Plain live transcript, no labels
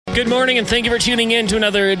Good morning, and thank you for tuning in to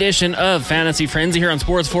another edition of Fantasy Frenzy here on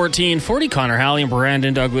Sports 1440. Connor Halley and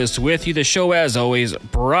Brandon Douglas with you. The show, as always,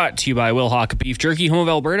 brought to you by Wilhauk Beef Jerky, home of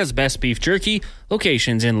Alberta's best beef jerky.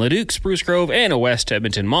 Locations in Leduc, Spruce Grove, and West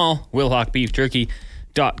Edmonton Mall.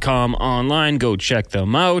 WilhaukBeefJerky.com online. Go check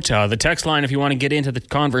them out. The text line, if you want to get into the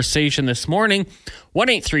conversation this morning,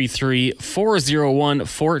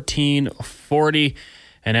 1-833-401-1440.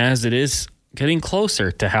 And as it is getting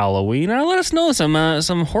closer to Halloween, let us know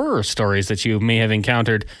some horror stories that you may have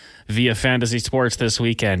encountered via fantasy sports this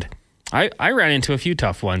weekend. I ran into a few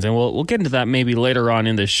tough ones, and we'll get into that maybe later on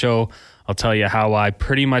in the show. I'll tell you how I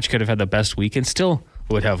pretty much could have had the best week and still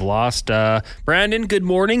would have lost. Brandon, good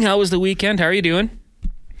morning. How was the weekend? How are you doing?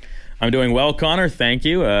 I'm doing well, Connor. Thank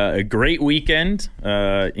you. A great weekend,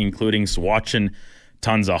 including watching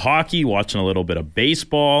tons of hockey, watching a little bit of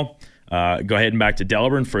baseball. Go ahead and back to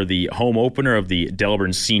Delburn for the home opener of the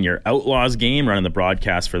Delburn Senior Outlaws game, running the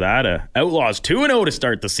broadcast for that. Outlaws 2-0 to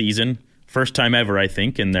start the season. First time ever, I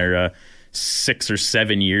think, in their 6 or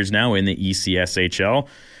 7 years now in the ECSHL.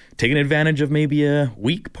 Taking advantage of maybe a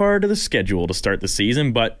weak part of the schedule to start the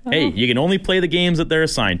season. But, hey, you can only play the games that they're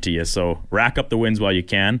assigned to you, so rack up the wins while you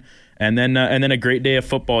can. And then a great day of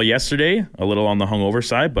football yesterday, a little on the hungover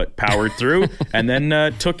side, but powered through. And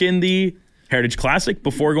then took in the Heritage Classic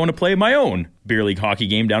before going to play my own beer league hockey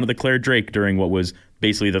game down to the Clare Drake during what was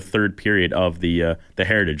basically the third period of the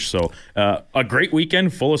Heritage. So a great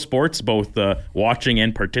weekend full of sports, both watching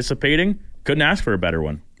and participating. Couldn't ask for a better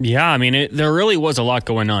one. Yeah, I mean, there really was a lot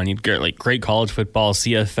going on. You'd get like great college football,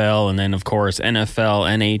 CFL, and then, of course, NFL,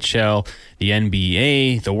 NHL, the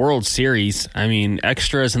NBA, the World Series. I mean,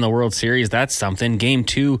 extras in the World Series, that's something. Game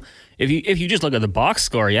 2, if you just look at the box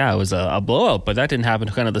score, yeah, it was a blowout, but that didn't happen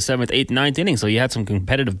to kind of the 7th, 8th, 9th inning, so you had some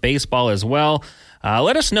competitive baseball as well.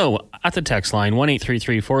 Let us know at the text line,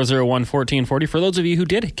 1-833-401-1440, for those of you who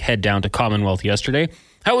did head down to Commonwealth yesterday.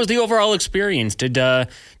 How was the overall experience? Did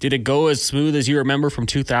it go as smooth as you remember from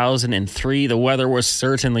 2003? The weather was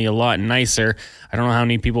certainly a lot nicer. I don't know how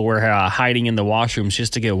many people were hiding in the washrooms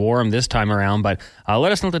just to get warm this time around, but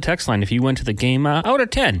let us know at the text line if you went to the game out of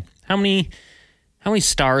 10. How many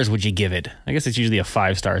stars would you give it? I guess it's usually a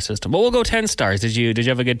 5-star system, but we'll go 10 stars. Did you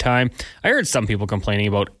have a good time? I heard some people complaining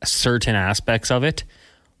about certain aspects of it,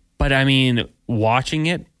 but I mean, watching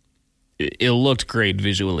it looked great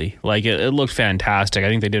visually. Like it looked fantastic. I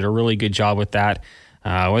think they did a really good job with that.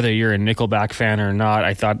 Whether you're a Nickelback fan or not,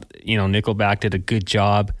 I thought, Nickelback did a good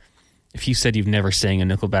job. If you said you've never sang a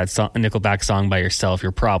Nickelback song by yourself,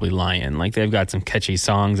 you're probably lying. Like, they've got some catchy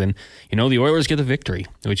songs, and the Oilers get the victory,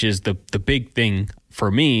 which is the big thing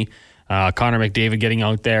for me. Connor McDavid getting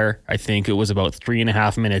out there, I think it was about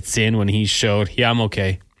 3.5 minutes in when he showed, yeah, I'm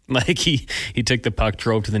okay. Like, he took the puck,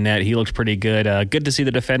 drove to the net. He looked pretty good. Good to see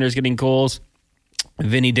the defenders getting goals.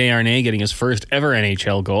 Vinny Desharnais getting his first ever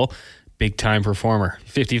NHL goal. Big time performer.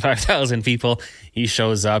 55,000 people. He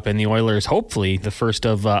shows up, and the Oilers, hopefully, the first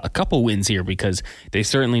of a couple wins here, because they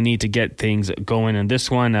certainly need to get things going in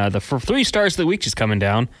this one. The 3 stars of the week just coming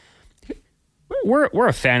down. We're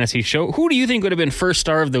a fantasy show. Who do you think would have been first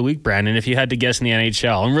star of the week, Brandon, if you had to guess in the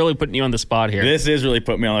NHL? I'm really putting you on the spot here. This is really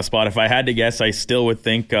putting me on the spot. If I had to guess, I still would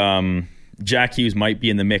think Jack Hughes might be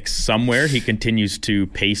in the mix somewhere. He continues to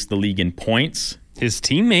pace the league in points. His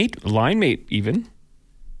teammate, line mate even,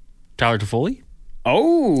 Tyler Toffoli.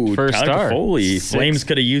 Oh, first Tyler star. Toffoli. 6. Flames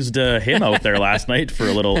could have used him out there last night for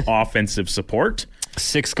a little offensive support.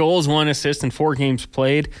 6 goals, 1 assist in 4 games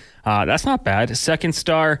played. That's not bad. Second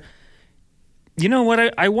star. You know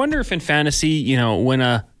what? I wonder if in fantasy, when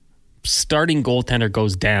a starting goaltender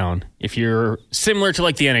goes down, if you're similar to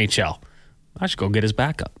like the NHL, I should go get his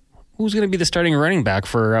backup. Who's going to be the starting running back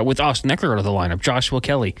for with Austin Eckler out of the lineup? Joshua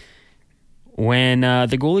Kelly. When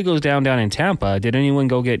the goalie goes down in Tampa, did anyone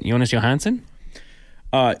go get Jonas Johansson?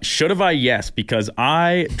 Should have I? Yes, because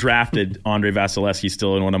I drafted Andre Vasilevsky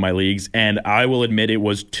still in one of my leagues, and I will admit it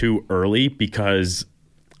was too early because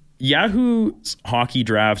Yahoo's hockey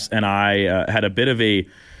drafts and I had a bit of a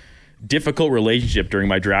difficult relationship during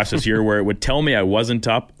my drafts this year where it would tell me I wasn't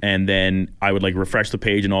up, and then I would refresh the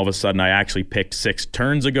page, and all of a sudden I actually picked 6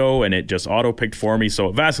 turns ago, and it just auto-picked for me.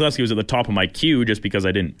 So Vasilevsky was at the top of my queue just because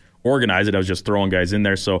I didn't organize it. I was just throwing guys in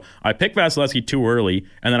there. So I picked Vasilevsky too early,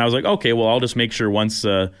 and then I was like, okay, well, I'll just make sure once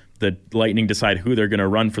the Lightning decide who they're going to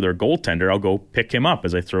run for their goaltender, I'll go pick him up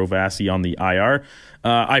as I throw Vasi on the IR.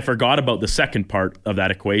 I forgot about the second part of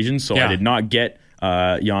that equation, so I did not get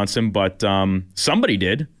Janssen, but somebody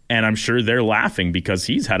did, and I'm sure they're laughing because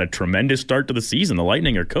he's had a tremendous start to the season. The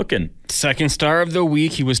Lightning are cooking. Second star of the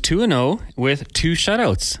week, he was 2-0 with 2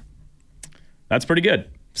 shutouts. That's pretty good.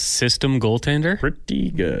 system goaltender. Pretty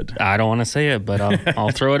good. I don't want to say it, but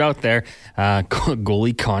I'll throw it out there.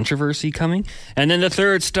 Goalie controversy coming. And then the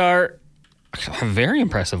third star, a very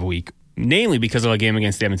impressive week, namely because of a game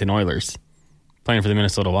against the Edmonton Oilers, playing for the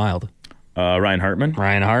Minnesota Wild. Ryan Hartman.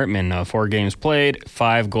 Ryan Hartman, 4 games played,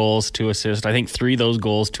 5 goals, 2 assists. I think 3 of those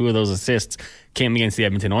goals, 2 of those assists came against the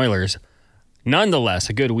Edmonton Oilers. Nonetheless,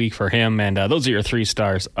 a good week for him, and those are your 3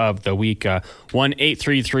 stars of the week.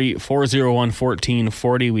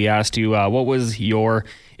 1-833-401-1440. We asked you what was your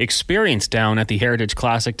experience down at the Heritage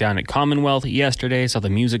Classic down at Commonwealth yesterday. Saw the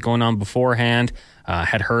music going on beforehand.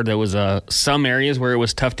 Had heard there was some areas where it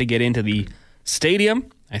was tough to get into the stadium.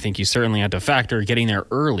 I think you certainly had to factor getting there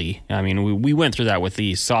early. I mean, we went through that with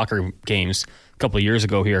the soccer games a couple of years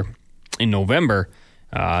ago here in November.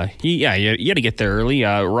 You had to get there early.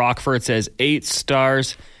 Rockford says 8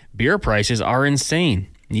 stars. Beer prices are insane.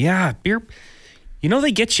 Yeah, beer.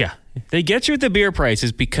 They get you. They get you with the beer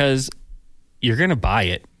prices because you're going to buy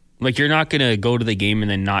it. Like, you're not going to go to the game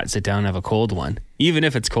and then not sit down and have a cold one, even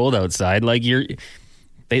if it's cold outside. Like,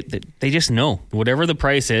 they just know whatever the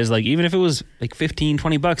price is. Like, even if it was like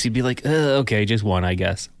 $15-20, you'd be like, okay, just one, I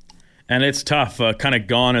guess. And it's tough. Kind of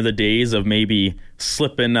gone are the days of maybe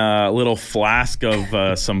slipping a little flask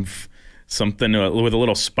of something with a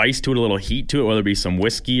little spice to it, a little heat to it, whether it be some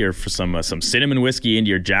whiskey or for some cinnamon whiskey into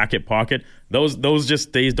your jacket pocket. Those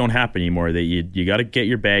just days don't happen anymore. You got to get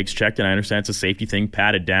your bags checked, and I understand it's a safety thing,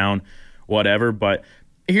 patted down, whatever. But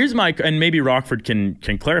here's and maybe Rockford can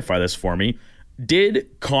clarify this for me.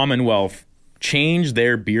 Did Commonwealth change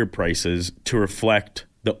their beer prices to reflect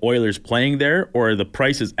the Oilers playing there, or are the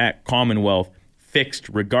prices at Commonwealth fixed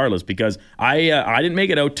regardless? Because I didn't make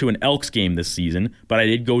it out to an Elks game this season, but I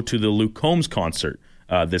did go to the Luke Combs concert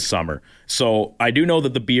this summer. So I do know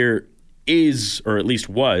that the beer is, or at least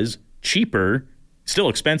was, cheaper, still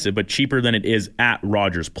expensive, but cheaper than it is at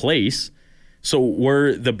Rogers Place. So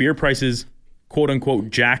were the beer prices quote-unquote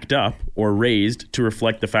jacked up or raised to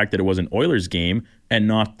reflect the fact that it was an Oilers game and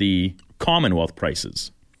not the Commonwealth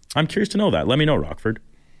prices? I'm curious to know that. Let me know, Rockford.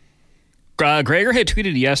 Gregor had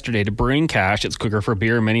tweeted yesterday to bring cash. It's quicker for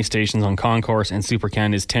beer. Many stations on Concourse and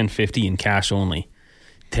Supercan is $10.50 in cash only.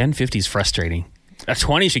 $10.50 is frustrating. A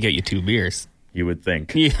 20 should get you 2 beers. You would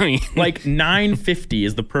think. Yeah, I mean, like $9.50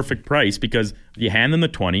 is the perfect price because you hand them the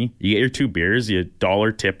 20, you get your 2 beers, you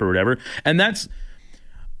 $1 tip or whatever. And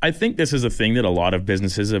I think this is a thing that a lot of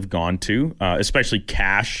businesses have gone to, especially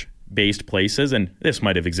cash-based places, and this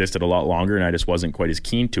might have existed a lot longer and I just wasn't quite as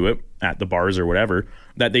keen to it at the bars or whatever,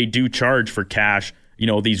 that they do charge for cash,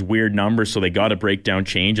 these weird numbers, so they got to break down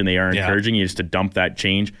change, and they are encouraging you just to dump that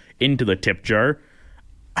change into the tip jar.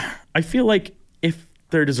 I feel like if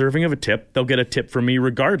they're deserving of a tip, they'll get a tip from me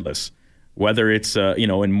regardless, whether it's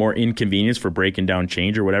in more inconvenience for breaking down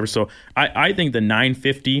change or whatever. So I think the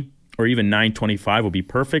 $9.50 or even $9.25 will be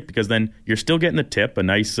perfect, because then you're still getting the tip, a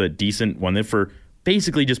nice decent one for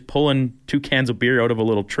basically just pulling 2 cans of beer out of a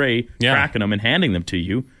little tray, cracking them and handing them to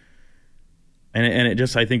you. And it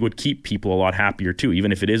just, I think, would keep people a lot happier too,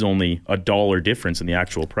 even if it is only $1 difference in the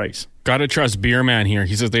actual price. Gotta trust Beer Man here.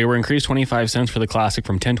 He says they were increased 25 cents for the Classic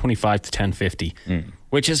from $10.25 to $10.50,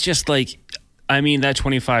 which is just like, that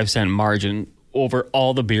 25 cent margin over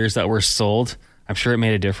all the beers that were sold. I'm sure it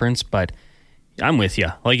made a difference, but I'm with you.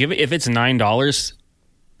 Like, if it's $9,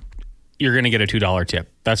 you're going to get a $2 tip.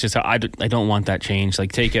 That's just how I don't want that change.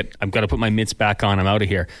 Like, take it. I've got to put my mitts back on. I'm out of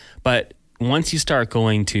here. But once you start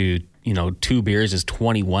going to, 2 beers is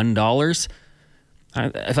 $21.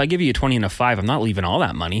 If I give you a 20 and a 5, I'm not leaving all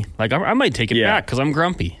that money. Like, I might take it back because I'm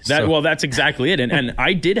grumpy. Well, that's exactly it. And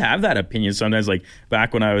I did have that opinion sometimes, like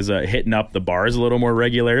back when I was hitting up the bars a little more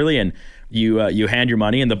regularly, and you hand your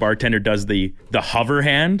money and the bartender does the hover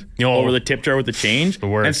hand over the tip jar with the change.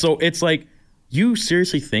 And so it's like, you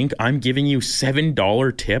seriously think I'm giving you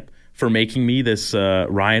 $7 tip for making me this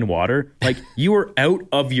Ryan water? Like, you are out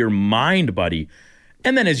of your mind, buddy.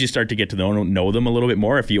 And then as you start to get to know them a little bit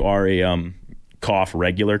more, if you are a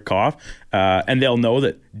regular cough, and they'll know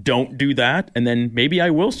that don't do that, and then maybe I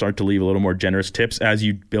will start to leave a little more generous tips as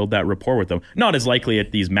you build that rapport with them. Not as likely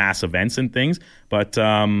at these mass events and things, but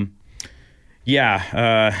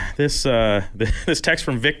this text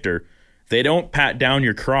from Victor: they don't pat down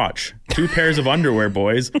your crotch. 2 pairs of underwear,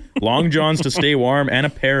 boys, long johns to stay warm, and a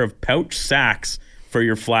pair of pouch sacks for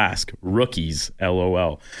your flask. Rookies,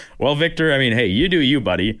 LOL. Well, Victor, hey, you do you,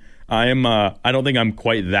 buddy. I don't think I'm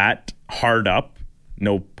quite that hard up,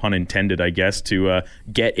 no pun intended, I guess, to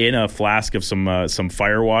get in a flask of some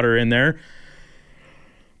fire water in there.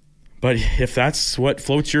 But if that's what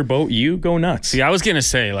floats your boat, you go nuts. See, I was gonna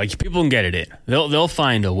say, like, people can get it in. They'll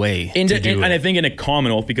find a way to do it. And I think in a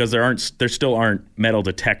Commonwealth, because there still aren't metal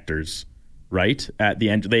detectors, right? At the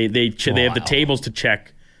end, they have the tables to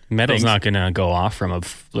check. Metal's things. not gonna go off from a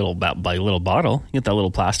little bottle. You get that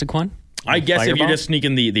little plastic one. I guess Fireball? if you're just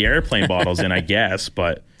sneaking the airplane bottles in, I guess,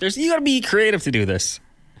 but You gotta be creative to do this.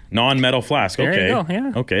 non-metal flask. There Okay, you go,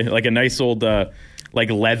 yeah. Okay, like a nice old like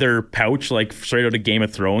leather pouch, like straight out of Game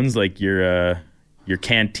of Thrones, like your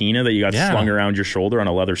cantina that you got slung around your shoulder on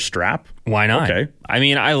a leather strap. Why not? Okay. I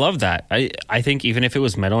mean, I love that. I think even if it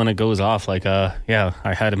was metal and it goes off, like, I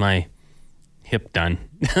had my hip done.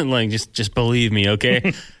 Like, just believe me,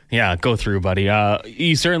 okay? Yeah, go through, buddy.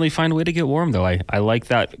 You certainly find a way to get warm, though. I like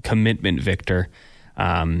that commitment, Victor.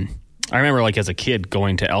 I remember, like, as a kid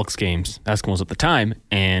going to Elks games, Eskimos at the time,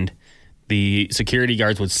 and the security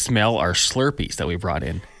guards would smell our Slurpees that we brought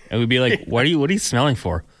in. And we'd be like, what are you smelling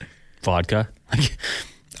for? Vodka. Like,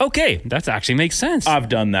 okay, that actually makes sense. I've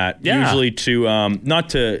done that. Yeah. Usually to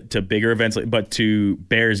not to bigger events, but to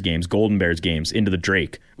Bears games, Golden Bears games, into the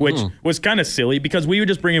Drake, which was kind of silly because we would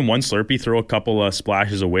just bring in one Slurpee, throw a couple of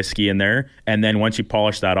splashes of whiskey in there, and then once you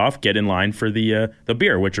polish that off, get in line for the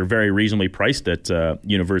beer, which are very reasonably priced at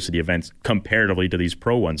university events comparatively to these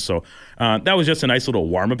pro ones. So that was just a nice little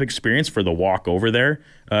warm-up experience for the walk over there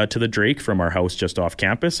to the Drake from our house just off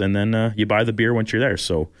campus, and then you buy the beer once you're there.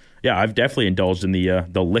 So yeah, I've definitely indulged in the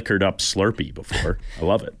liquored up Slurpee before. I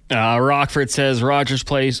love it. Rockford says Rogers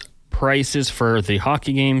Place prices for the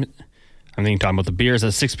hockey game. I'm thinking talking about the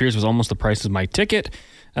beers. 6 beers was almost the price of my ticket.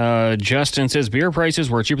 Justin says beer prices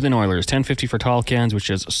were cheaper than Oilers. $10.50 for tall cans, which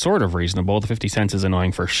is sort of reasonable. The 50 cents is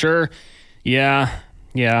annoying for sure. Yeah,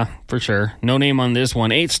 for sure. No name on this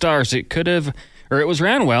one. 8 stars. It was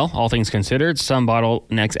ran well, all things considered. Some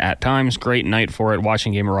bottlenecks at times. Great night for it.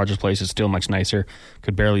 Watching game at Rogers Place is still much nicer.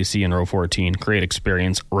 Could barely see in row 14. Great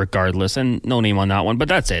experience regardless. And no name on that one, but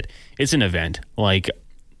that's it. It's an event. Like,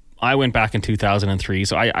 I went back in 2003,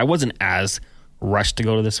 so I wasn't as rushed to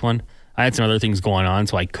go to this one. I had some other things going on,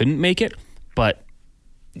 so I couldn't make it. But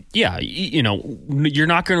yeah, you're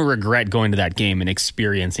not going to regret going to that game and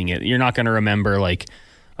experiencing it. You're not going to remember, like,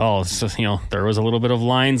 oh, so, there was a little bit of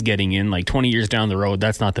lines getting in, like 20 years down the road.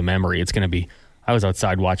 That's not the memory. It's going to be, I was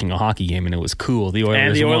outside watching a hockey game and it was cool. The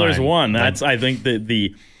Oilers won. That's, I think,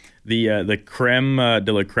 the creme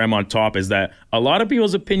de la creme on top is that a lot of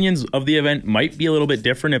people's opinions of the event might be a little bit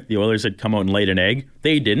different if the Oilers had come out and laid an egg.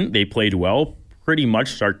 They didn't. They played well pretty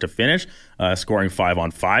much start to finish, scoring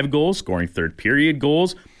 5-on-5 goals, scoring third period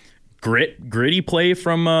goals, gritty play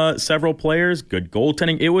from several players, good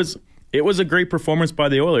goaltending. It was a great performance by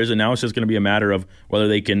the Oilers, and now it's just going to be a matter of whether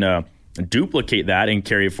they can duplicate that and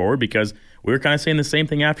carry it forward, because we were kind of saying the same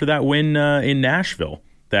thing after that win in Nashville,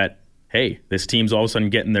 that, hey, this team's all of a sudden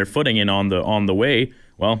getting their footing in on the way.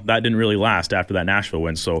 Well, that didn't really last after that Nashville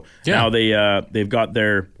win. So now they've got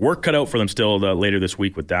their work cut out for them still later this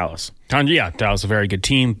week with Dallas. Yeah, Dallas is a very good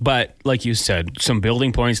team. But like you said, some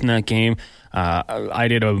building points in that game. I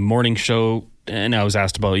did a morning show and I was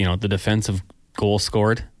asked about, the defensive goal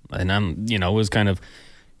scored. And it was kind of,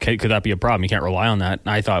 could that be a problem? You can't rely on that. And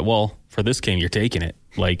I thought, well, for this game, you're taking it.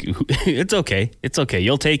 Like, it's okay. It's okay.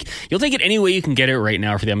 You'll take it any way you can get it right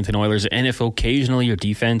now for the Edmonton Oilers. And if occasionally your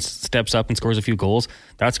defense steps up and scores a few goals,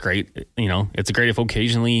 that's great. It's great if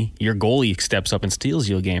occasionally your goalie steps up and steals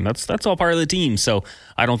you a game. That's all part of the team. So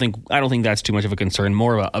I don't think that's too much of a concern.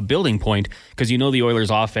 More of a building point, because the Oilers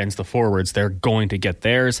offense, the forwards, they're going to get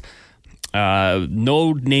theirs.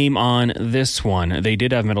 No name on this one. They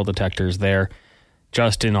did have metal detectors there.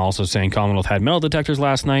 Justin also saying Commonwealth had metal detectors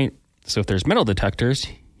last night. So if there's metal detectors,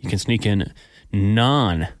 you can sneak in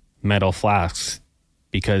non-metal flasks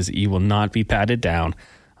because you will not be patted down.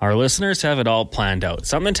 Our listeners have it all planned out.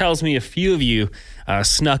 Something tells me a few of you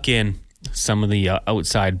snuck in some of the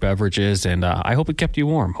outside beverages, and I hope it kept you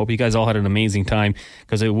warm. Hope you guys all had an amazing time,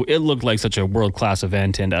 because it looked like such a world-class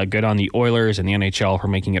event, and good on the Oilers and the NHL for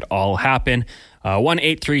making it all happen.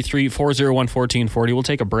 1-833-401-1440. We'll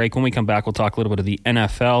take a break. When we come back, we'll talk a little bit of the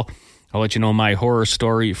NFL. I'll let you know my horror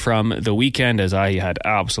story from the weekend, as I had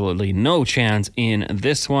absolutely no chance in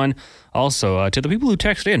this one. Also, to the people who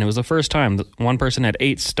texted in, it was the first time. One person had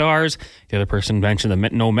 8 stars. The other person mentioned the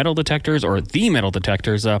no metal detectors or the metal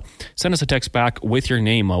detectors. Send us a text back with your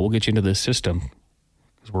name. We'll get you into the system,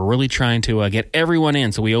 because we're really trying to get everyone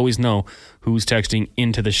in, so we always know who's texting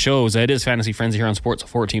into the shows. It is Fantasy Frenzy here on Sports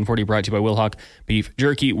 1440, brought to you by Wilhauk Beef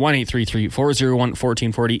Jerky.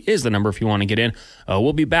 1-833-401-1440 is the number if you want to get in.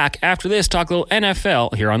 We'll be back after this, talk a little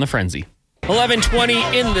NFL here on The Frenzy.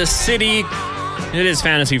 11:20 in the city. It is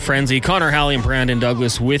Fantasy Frenzy. Connor Halley and Brandon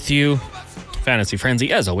Douglas with you. Fantasy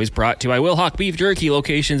Frenzy, as always, brought to you by Wilhauk Beef Jerky,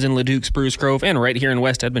 locations in Leduc, Spruce Grove, and right here in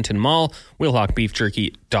West Edmonton Mall,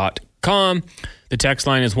 WilhaukBeefJerky.com. The text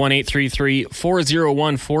line is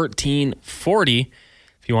 1-833-401-1440.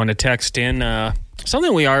 If you want to text in,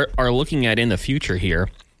 something we are looking at in the future here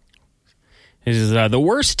is the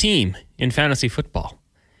worst team in fantasy football.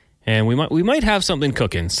 And we might have something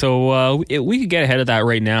cooking. So we could get ahead of that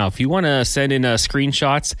right now. If you want to send in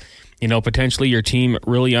screenshots, potentially your team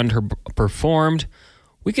really underperformed,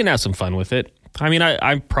 we can have some fun with it. I mean,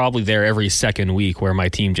 I'm probably there every second week where my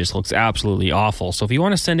team just looks absolutely awful. So if you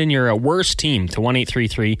want to send in your worst team to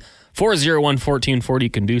 1-833-401-1440, you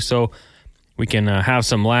can do so. We can have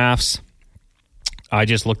some laughs. I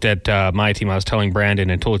just looked at my team. I was telling Brandon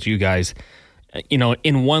and told you guys,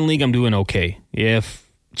 in one league I'm doing okay. If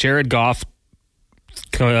Jared Goff,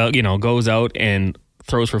 goes out and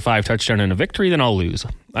throws for 5 touchdowns and a victory, then I'll lose.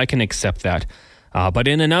 I can accept that. But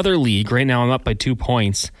in another league, right now I'm up by 2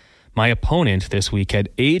 points. My opponent this week had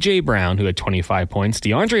A.J. Brown, who had 25 points,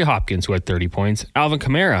 DeAndre Hopkins, who had 30 points, Alvin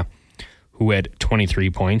Kamara, who had 23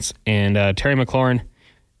 points, and Terry McLaurin,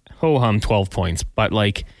 12 points. But,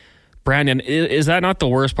 Brandon, is that not the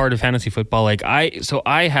worst part of fantasy football?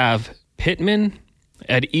 I have Pittman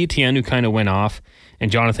at ETN, who kind of went off, and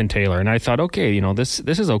Jonathan Taylor. And I thought, okay, this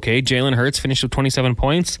is okay. Jalen Hurts finished with 27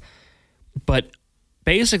 points. But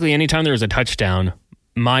basically, anytime there was a touchdown,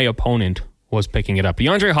 my opponent was picking it up.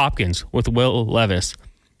 DeAndre Hopkins with Will Levis,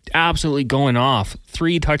 absolutely going off.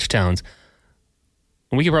 3 touchdowns.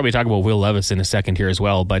 And we could probably talk about Will Levis in a second here as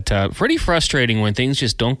well. But pretty frustrating when things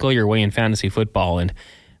just don't go your way in fantasy football. And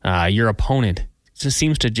your opponent just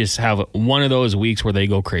seems to just have one of those weeks where they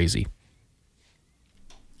go crazy.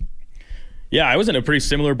 Yeah, I was in a pretty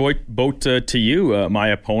similar boat to you. My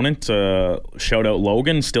opponent, shout out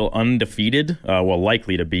Logan, still undefeated,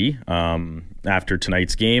 likely to be after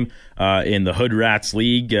tonight's game. In the Hood Rats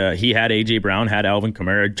League, he had A.J. Brown, had Alvin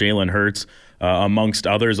Kamara, Jalen Hurts, amongst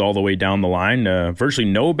others all the way down the line. Virtually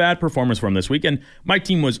no bad performance from this weekend. My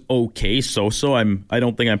team was okay, so I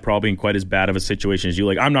don't think I'm probably in quite as bad of a situation as you.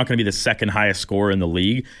 I'm not going to be the second highest scorer in the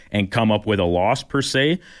league and come up with a loss per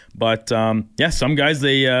se. But some guys,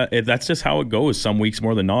 that's just how it goes. Some weeks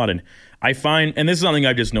more than not. And I find, and this is something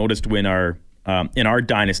I've just noticed when in our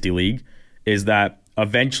dynasty league, is that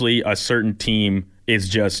eventually a certain team is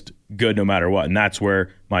just good no matter what. And that's where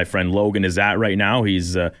my friend Logan is at right now.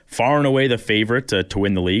 He's far and away the favorite to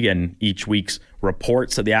win the league. And each week's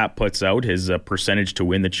reports that the app puts out, his percentage to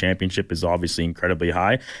win the championship is obviously incredibly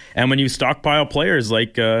high. And when you stockpile players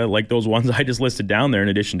like those ones I just listed down there, in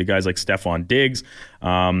addition to guys like Stephon Diggs,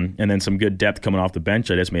 and then some good depth coming off the bench,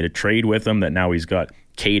 I just made a trade with him that now he's got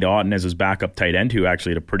Cade Otton as his backup tight end, who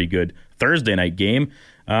actually had a pretty good Thursday night game.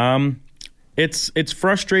 It's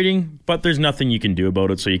frustrating, but there's nothing you can do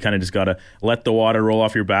about it. So you kind of just got to let the water roll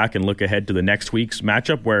off your back and look ahead to the next week's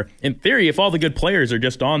matchup, where in theory, if all the good players are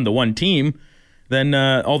just on the one team, then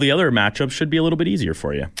all the other matchups should be a little bit easier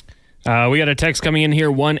for you. We got a text coming in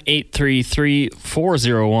here,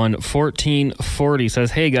 1-833-401-1440.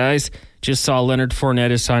 Says, hey guys, just saw Leonard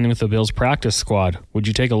Fournette is signing with the Bills practice squad. Would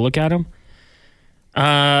you take a look at him?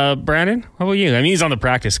 Brandon, how about you? I mean, he's on the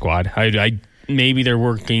practice squad. I maybe they're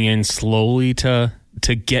working in slowly to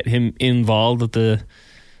get him involved with the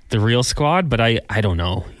real squad, but I don't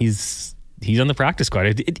know. He's on the practice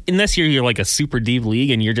squad. Unless you're like a super deep league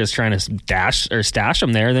and you're just trying to stash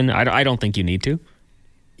him there, then I don't think you need to.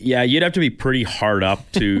 Yeah, you'd have to be pretty hard up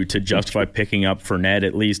to justify picking up Fournette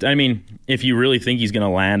at least. I mean, if you really think he's going to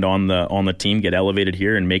land on the team, get elevated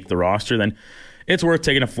here and make the roster, then it's worth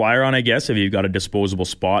taking a flyer on, I guess, if you've got a disposable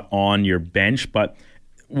spot on your bench. But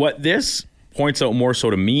what this points out more so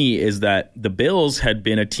to me is that the Bills had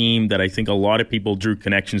been a team that I think a lot of people drew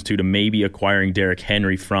connections to maybe acquiring Derrick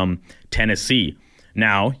Henry from Tennessee.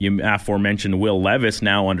 Now, you aforementioned Will Levis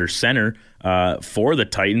now under center for the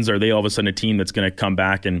Titans. Are they all of a sudden a team that's going to come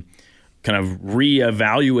back and kind of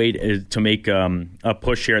reevaluate to make a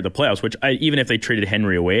push here at the playoffs, which even if they traded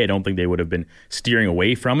Henry away, I don't think they would have been steering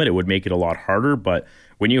away from it. It would make it a lot harder. But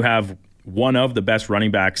when you have one of the best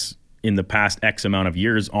running backs in the past X amount of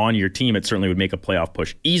years on your team, it certainly would make a playoff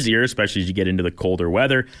push easier, especially as you get into the colder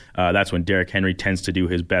weather. That's when Derrick Henry tends to do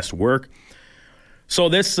his best work. So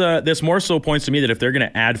this more so points to me that if they're going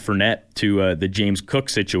to add Fournette to the James Cook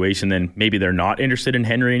situation, then maybe they're not interested in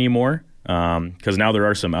Henry anymore, because now there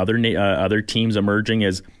are some other teams emerging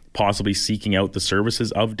as possibly seeking out the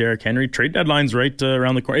services of Derrick Henry. Trade deadline's right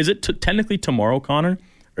around the corner. Is it technically tomorrow, Connor?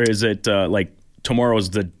 Or is it tomorrow's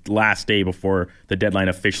the last day before the deadline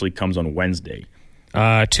officially comes on Wednesday?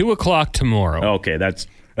 2:00 tomorrow. Okay, that's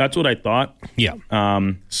what I thought. Yeah.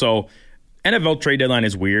 So NFL trade deadline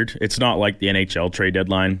is weird. It's not like the NHL trade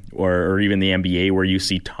deadline or even the NBA where you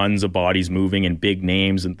see tons of bodies moving and big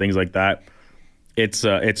names and things like that.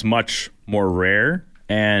 It's much more rare.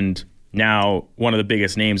 And now one of the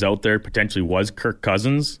biggest names out there potentially was Kirk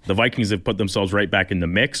Cousins. The Vikings have put themselves right back in the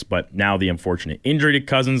mix, but now the unfortunate injury to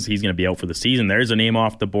Cousins, he's going to be out for the season. There's a name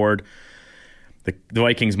off the board. The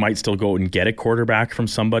Vikings might still go and get a quarterback from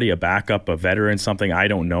somebody, a backup, a veteran, something. I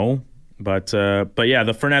don't know. But yeah,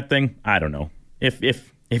 the Fournette thing, I don't know.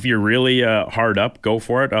 If you're really hard up, go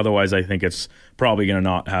for it. Otherwise, I think it's probably going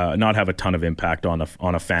to not have a ton of impact on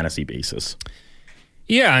a fantasy basis.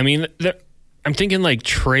 Yeah, I mean, I'm thinking like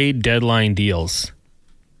trade deadline deals.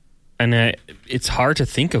 And it's hard to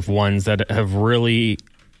think of ones that have really...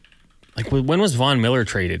 Like, when was Von Miller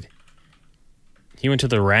traded? He went to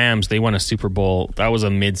the Rams. They won a Super Bowl. That was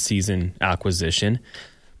a mid-season acquisition.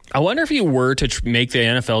 I wonder if you were to make the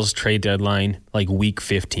NFL's trade deadline like week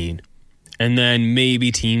 15, and then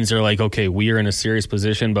maybe teams are like, okay, we are in a serious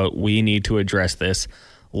position, but we need to address this.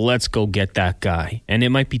 Let's go get that guy. And it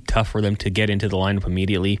might be tough for them to get into the lineup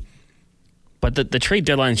immediately. But the trade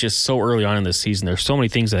deadline is just so early on in the season. There's so many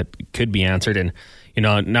things that could be answered. And,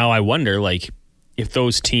 now I wonder, like, if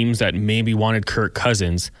those teams that maybe wanted Kirk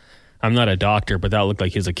Cousins, I'm not a doctor, but that looked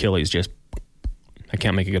like his Achilles just, I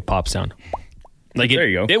can't make a good pop sound. Like there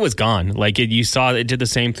you go. It was gone. Like you saw it did the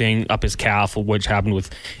same thing up his calf, which happened with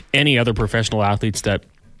any other professional athletes that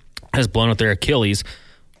has blown out their Achilles.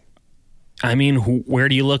 I mean, where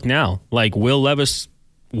do you look now? Like Will Levis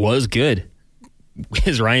was good.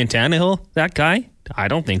 Is Ryan Tannehill that guy? I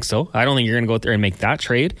don't think so. I don't think you're going to go out there and make that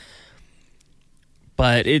trade.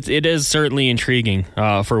 But it is certainly intriguing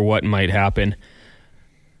for what might happen.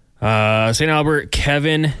 St. Albert,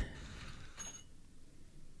 Kevin.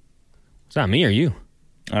 Is that me or you?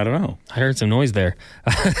 I don't know. I heard some noise there.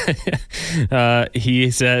 He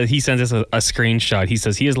sends us a screenshot. He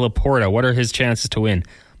says he is Laporta. What are his chances to win?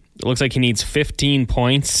 It looks like he needs 15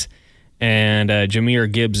 points, and Jahmyr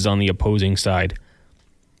Gibbs is on the opposing side.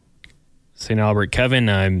 St. Albert, Kevin,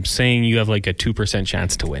 I'm saying you have like a 2%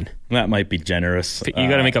 chance to win. That might be generous. You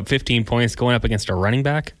got to make up 15 points going up against a running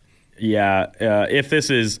back? Yeah. If this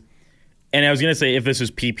is... And I was going to say, if this is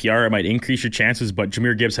PPR, it might increase your chances, but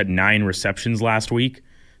Jahmyr Gibbs had 9 receptions last week,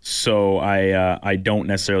 so I don't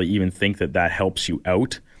necessarily even think that helps you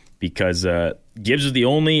out, because Gibbs is the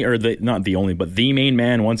only, or not the only, but the main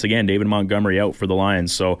man, once again, David Montgomery out for the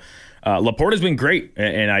Lions. So Laporta's been great,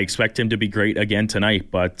 and I expect him to be great again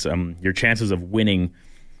tonight, but your chances of winning,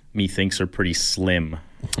 methinks, are pretty slim.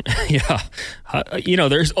 Yeah.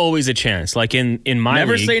 There's always a chance. Like in my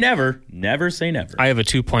Never league, say never. Never say never. I have a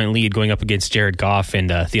 2-point lead going up against Jared Goff and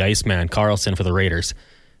the Iceman, Carlson, for the Raiders.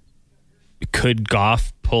 Could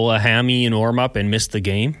Goff pull a hammy and warm up and miss the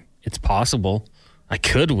game? It's possible. I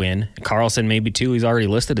could win. Carlson maybe too. He's already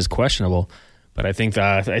listed as questionable. But I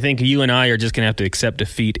think you and I are just going to have to accept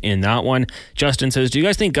defeat in that one. Justin says, do you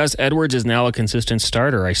guys think Gus Edwards is now a consistent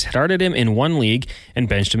starter? I started him in one league and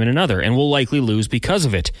benched him in another, and will likely lose because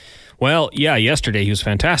of it. Well, yeah, yesterday he was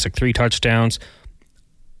fantastic. 3 touchdowns.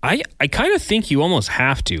 I kind of think you almost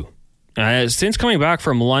have to. Since coming back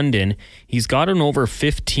from London, he's gotten over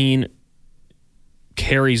 15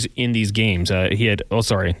 carries in these games.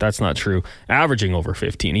 That's not true. Averaging over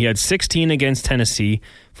 15. He had 16 against Tennessee,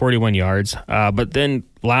 41 yards. But then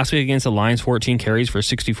last week against the Lions, 14 carries for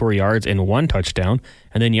 64 yards and 1 touchdown.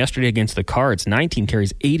 And then yesterday against the Cards, 19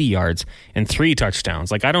 carries, 80 yards and 3 touchdowns.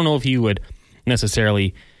 Like, I don't know if you would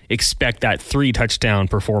necessarily expect that 3 touchdown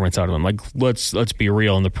performance out of him. Like, let's be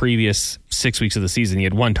real. In the previous 6 weeks of the season, he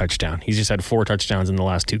had 1 touchdown. He's just had 4 touchdowns in the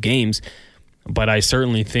last 2 games. But I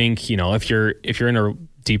certainly think, if you're in a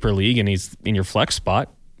deeper league and he's in your flex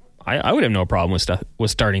spot, I would have no problem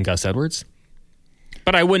with starting Gus Edwards.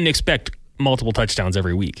 But I wouldn't expect multiple touchdowns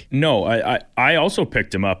every week. No, I also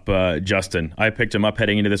picked him up, Justin. I picked him up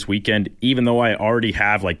heading into this weekend, even though I already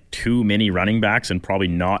have like too many running backs and probably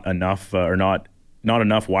not enough not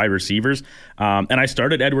enough wide receivers. And I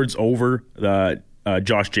started Edwards over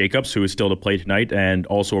Josh Jacobs, who is still to play tonight, and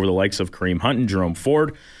also over the likes of Kareem Hunt and Jerome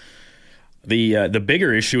Ford. The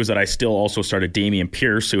bigger issue is that I still also started Dameon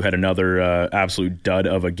Pierce, who had another absolute dud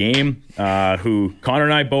of a game, who Connor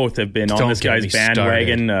and I both have been on this guy's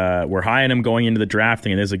bandwagon. We're high on him going into the draft,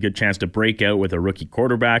 and there's a good chance to break out with a rookie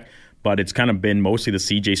quarterback, but it's kind of been mostly the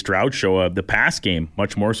C.J. Stroud show of the pass game,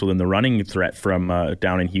 much more so than the running threat from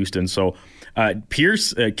down in Houston. So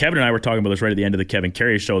Pierce, Kevin and I were talking about this right at the end of the Kevin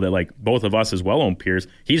Carey show, that like both of us as well own Pierce.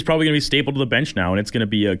 He's probably going to be stapled to the bench now, and it's going to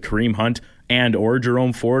be a Kareem Hunt and or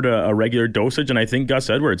Jerome Ford a regular dosage, and I think Gus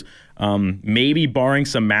Edwards, maybe barring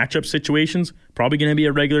some matchup situations, probably going to be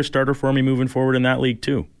a regular starter for me moving forward in that league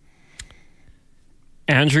too.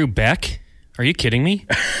 Andrew Beck? Are you kidding me?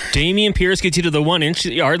 Damian Pierce gets you to the 1 inch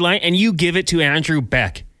yard line, and you give it to Andrew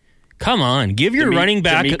Beck. Come on, give your running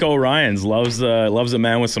back. D'Amico Ryans loves a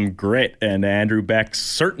man with some grit, and Andrew Beck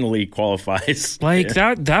certainly qualifies.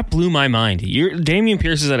 That blew my mind. Damian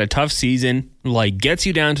Pierce is at a tough season, gets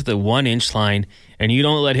you down to the 1 inch line, and you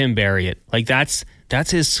don't let him bury it.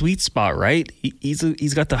 That's his sweet spot, right?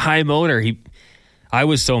 He's got the high motor. I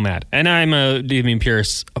was so mad. And I'm a Damian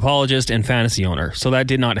Pierce apologist and fantasy owner, so that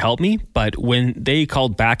did not help me. But when they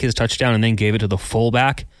called back his touchdown and then gave it to the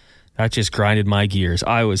fullback, that just grinded my gears.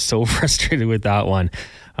 I was so frustrated with that one.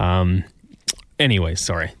 Anyway,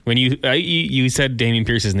 sorry. When you said Damian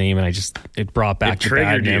Pierce's name, and it brought back the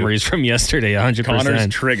bad memories from yesterday, 100%. Connor's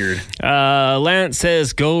triggered. Lance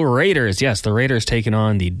says, go Raiders. Yes, the Raiders taking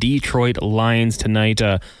on the Detroit Lions tonight.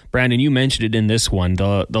 Brandon, you mentioned it in this one.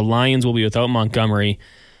 The Lions will be without Montgomery,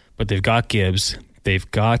 but they've got Gibbs. They've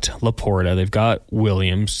got Laporta. They've got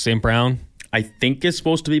Williams. St. Brown, I think, is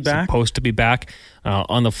supposed to be back.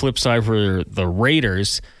 On the flip side for the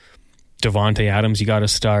Raiders, Devontae Adams, you got to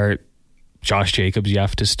start. Josh Jacobs, you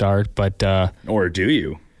have to start, but or do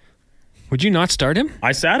you? Would you not start him?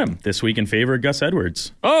 I sat him this week in favor of Gus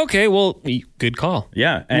Edwards. Oh, okay. Well, good call.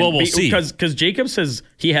 Yeah. We'll see. Because Jacobs says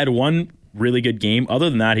he had one really good game. Other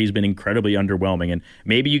than that, he's been incredibly underwhelming. And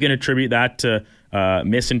maybe you can attribute that to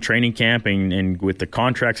missing training camp and with the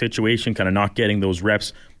contract situation, kind of not getting those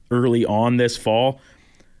reps early on this fall.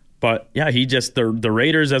 But yeah, the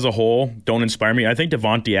Raiders as a whole don't inspire me. I think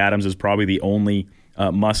Devontae Adams is probably the only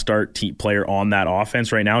must-start player on that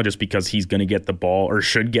offense right now, just because he's going to get the ball, or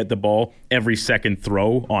should get the ball, every second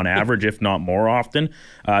throw on average, if not more often.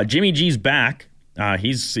 Jimmy G's back.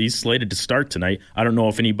 He's slated to start tonight. I don't know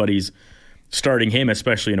if anybody's starting him,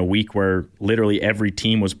 especially in a week where literally every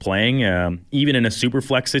team was playing. Even in a super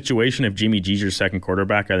flex situation, if Jimmy G's your second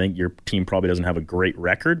quarterback, I think your team probably doesn't have a great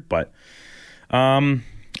record. But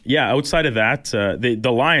yeah, outside of that,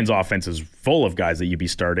 the Lions offense is full of guys that you'd be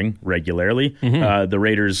starting regularly. Mm-hmm. The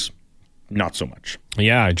Raiders, not so much.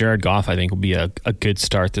 Yeah, Jared Goff, I think, will be a good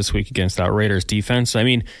start this week against that Raiders defense. I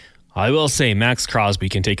mean, I will say Max Crosby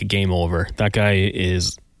can take a game over. That guy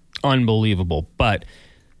is unbelievable. But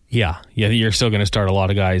yeah, you're still going to start a lot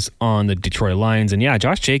of guys on the Detroit Lions. And yeah,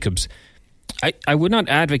 Josh Jacobs, I would not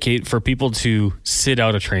advocate for people to sit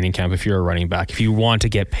out of training camp if you're a running back. If you want to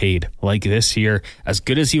get paid like this year, as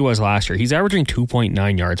good as he was last year, he's averaging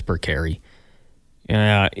 2.9 yards per carry.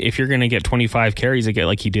 If you're going to get 25 carries again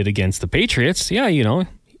like he did against the Patriots, yeah, he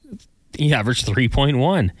averaged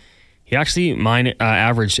 3.1. He actually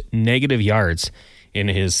averaged negative yards in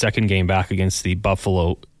his second game back against the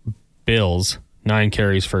Buffalo Bills, 9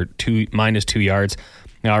 carries for -2 yards.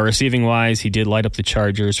 Now, receiving-wise, he did light up the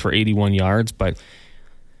Chargers for 81 yards, but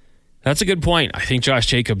that's a good point. I think Josh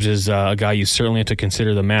Jacobs is a guy you certainly have to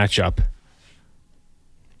consider the matchup.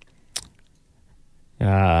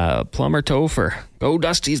 Plumber Topher. Go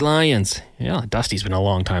Dusty's Lions. Yeah, Dusty's been a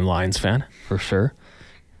long-time Lions fan, for sure.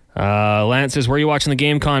 Lance says, where are you watching the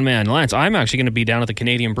game, Con Man? Lance, I'm actually going to be down at the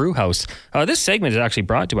Canadian Brew House. This segment is actually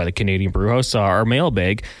brought to you by the Canadian Brew House, our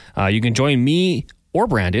mailbag. You can join me or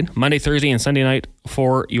Brandon Monday, Thursday, and Sunday night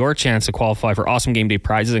for your chance to qualify for awesome game day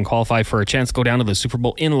prizes and qualify for a chance to go down to the Super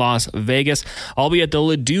Bowl in Las Vegas. I'll be at the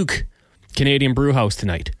Leduc Canadian Brew House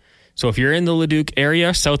tonight. So if you're in the Leduc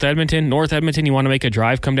area, South Edmonton, North Edmonton, you want to make a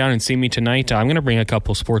drive, come down and see me tonight. I'm going to bring a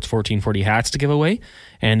couple Sports 1440 hats to give away.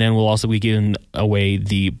 And then we'll also be giving away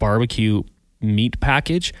the barbecue meat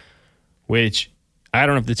package, which I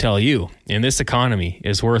don't have to tell you, in this economy,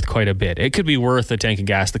 is worth quite a bit. It could be worth a tank of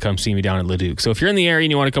gas to come see me down at Leduc. So if you're in the area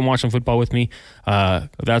and you want to come watch some football with me,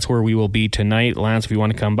 that's where we will be tonight. Lance, if you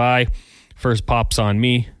want to come by, first pop's on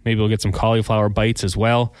me. Maybe we'll get some cauliflower bites as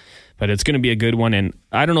well. But it's going to be a good one. And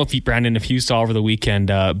I don't know if you saw over the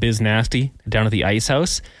weekend Biz Nasty down at the Ice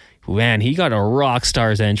House. Man, he got a rock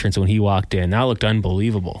star's entrance when he walked in. That looked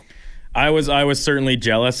unbelievable. I was certainly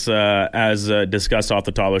jealous, as discussed off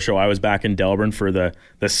the top of the show. I was back in Delburn for the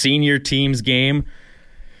senior team's game.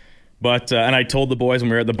 But and I told the boys when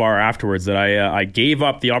we were at the bar afterwards that I gave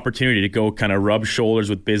up the opportunity to go kind of rub shoulders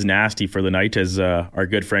with Biz Nasty for the night, as our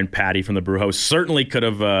good friend Patty from the brew house certainly could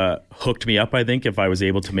have hooked me up, I think, if I was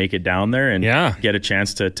able to make it down there and get a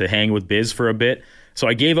chance to hang with Biz for a bit. So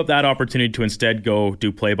I gave up that opportunity to instead go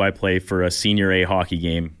do play-by-play for a Senior A hockey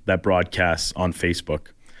game that broadcasts on Facebook.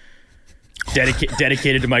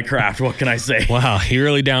 Dedicated to my craft. What can I say? Wow, he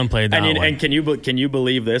really downplayed that one. And can you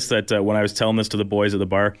believe this? That when I was telling this to the boys at the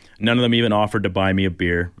bar, none of them even offered to buy me a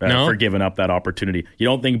beer for giving up that opportunity. You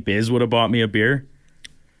don't think Biz would have bought me a beer?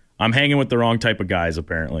 I'm hanging with the wrong type of guys,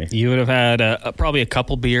 apparently. You would have had probably a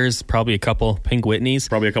couple beers, probably a couple Pink Whitneys.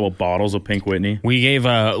 Probably a couple bottles of Pink Whitney.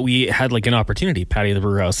 We had like an opportunity, Patty of the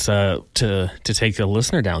Brewhouse, to take the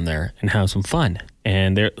listener down there and have some fun.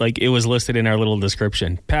 And there, like, it was listed in our little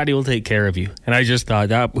description. Patty will take care of you. And I just thought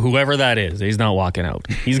that whoever that is, he's not walking out.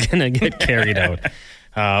 He's going to get carried out.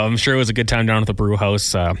 I'm sure it was a good time down at the brew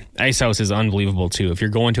house. Ice House is unbelievable too. If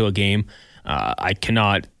you're going to a game, I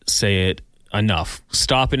cannot say it enough.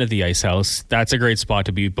 Stop into the Ice House. That's a great spot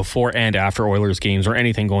to be before and after Oilers games or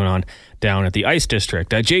anything going on down at the Ice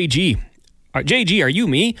District. JG, are you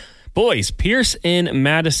me? Boys, Pierce and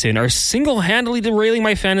Madison are single-handedly derailing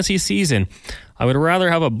my fantasy season. I would rather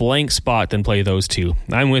have a blank spot than play those two.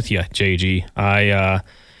 I'm with you, JG.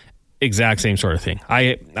 Exact same sort of thing.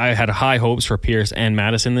 I had high hopes for Pierce and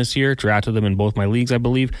Madison this year, drafted them in both my leagues, I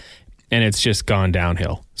believe, and it's just gone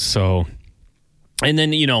downhill. So, and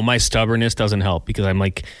then, my stubbornness doesn't help because I'm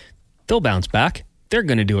like, they'll bounce back. They're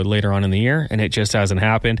going to do it later on in the year, and it just hasn't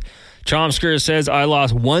happened. Chomsker says, I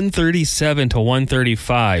lost 137 to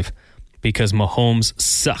 135 because Mahomes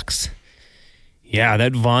sucks. Yeah,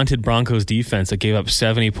 that vaunted Broncos defense that gave up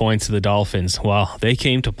 70 points to the Dolphins, well, they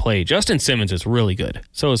came to play. Justin Simmons is really good.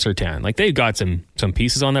 So is Surtain. Like, they've got some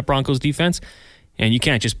pieces on that Broncos defense, and you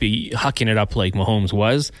can't just be hucking it up like Mahomes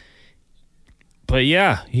was. But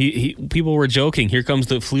yeah, people were joking, here comes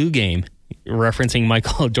the flu game, referencing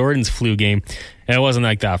Michael Jordan's flu game. And it wasn't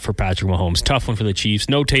like that for Patrick Mahomes. Tough one for the Chiefs.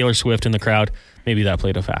 No Taylor Swift in the crowd. Maybe that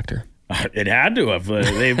played a factor. It had to have.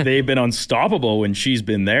 They've been unstoppable when she's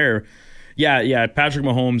been there. Yeah. Patrick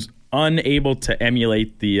Mahomes unable to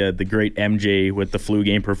emulate the great MJ with the flu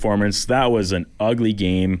game performance. That was an ugly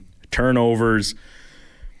game. Turnovers,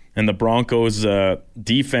 and the Broncos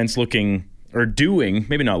defense doing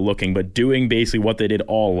basically what they did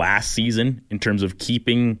all last season in terms of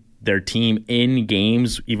keeping their team in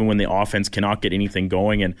games, even when the offense cannot get anything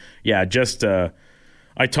going. And yeah,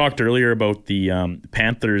 I talked earlier about the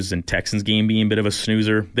Panthers and Texans game being a bit of a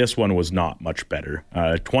snoozer. This one was not much better.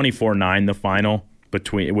 24-9 the final.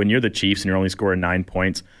 When you're the Chiefs and you're only scoring 9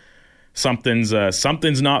 points, something's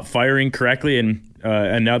not firing correctly. And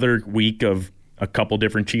another week of a couple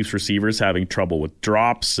different Chiefs receivers having trouble with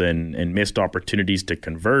drops and missed opportunities to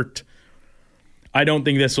convert. I don't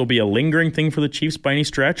think this will be a lingering thing for the Chiefs by any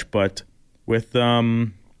stretch, but with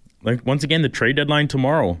once again the trade deadline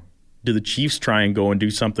tomorrow, do the Chiefs try and go and do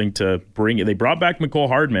something to bring it? They brought back Mecole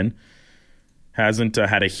Hardman. Hasn't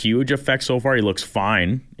had a huge effect so far. He looks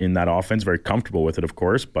fine in that offense, very comfortable with it, of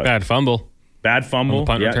course. But Bad fumble.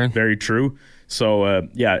 Punt return. Very true. So,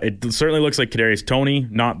 it certainly looks like Kadarius Toney,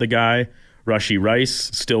 not the guy. Rashee Rice,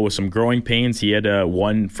 still with some growing pains. He had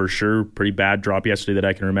one, for sure, pretty bad drop yesterday that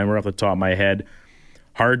I can remember off the top of my head.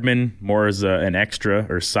 Hardman, more as an extra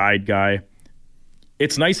or side guy.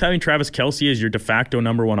 It's nice having Travis Kelce as your de facto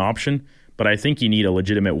number one option, but I think you need a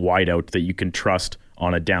legitimate wideout that you can trust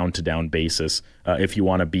on a down-to-down basis if you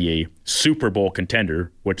want to be a Super Bowl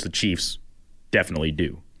contender, which the Chiefs definitely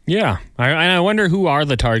do. Yeah, I wonder who are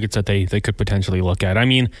the targets that they could potentially look at. I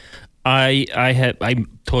mean, I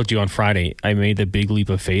told you on Friday I made the big leap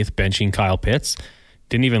of faith benching Kyle Pitts.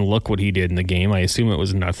 Didn't even look what he did in the game. I assume it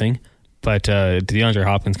was nothing. But DeAndre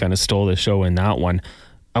Hopkins kind of stole the show in that one.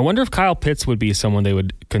 I wonder if Kyle Pitts would be someone they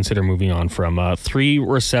would consider moving on from. 3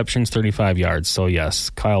 receptions, 35 yards. So yes,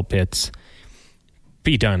 Kyle Pitts,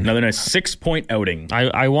 be done. Another nice 6-point outing.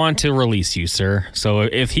 I want to release you, sir. So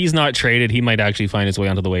if he's not traded, he might actually find his way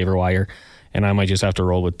onto the waiver wire. And I might just have to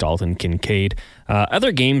roll with Dalton Kincaid.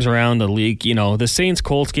 Other games around the league, the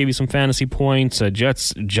Saints-Colts gave you some fantasy points.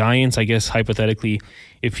 Jets-Giants, I guess, hypothetically,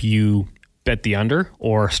 if you bet the under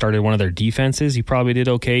or started one of their defenses, you probably did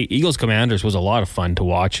okay. Eagles-Commanders was a lot of fun to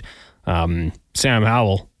watch. Sam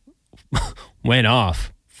Howell went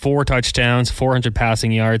off. 4 touchdowns, 400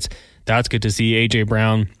 passing yards. That's good to see. A.J.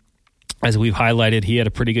 Brown, as we've highlighted, he had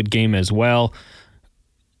a pretty good game as well.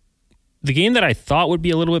 The game that I thought would be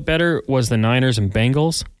a little bit better was the Niners and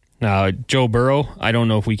Bengals. Joe Burrow, I don't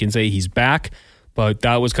know if we can say he's back, but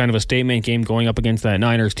that was kind of a statement game going up against that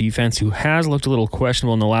Niners defense, who has looked a little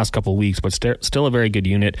questionable in the last couple of weeks, but still a very good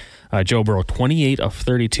unit. Joe Burrow, 28 of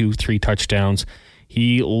 32, 3 touchdowns.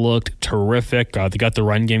 He looked terrific. They got the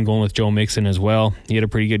run game going with Joe Mixon as well. He had a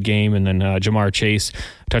pretty good game. And then Jamar Chase,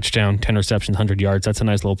 touchdown, 10 receptions, 100 yards. That's a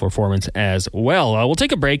nice little performance as well. We'll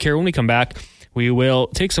take a break here. When we come back, we will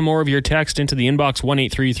take some more of your text into the inbox,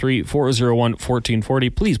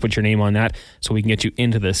 1-833-401-1440. Please put your name on that so we can get you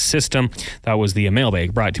into the system. That was the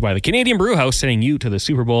mailbag brought to you by the Canadian Brew House, sending you to the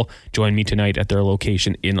Super Bowl. Join me tonight at their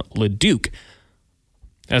location in Leduc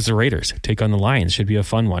as the Raiders take on the Lions. Should be a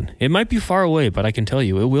fun one. It might be far away, but I can tell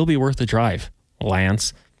you it will be worth the drive,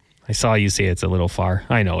 Lance. I saw you say it's a little far.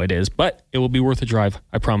 I know it is, but it will be worth a drive.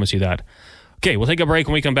 I promise you that. Okay, we'll take a break.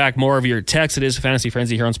 When we come back, more of your text. It is Fantasy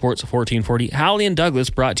Frenzy here on Sports 1440. Hallie and Douglas,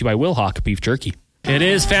 brought to you by Wilhauk Beef Jerky. It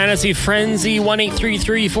is Fantasy Frenzy.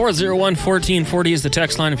 1-833-401-1440 is the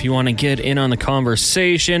text line if you want to get in on the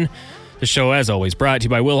conversation. The show, as always, brought to you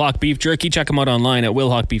by Wilhauk Beef Jerky. Check them out online at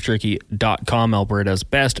wilhaukbeefjerky.com. Alberta's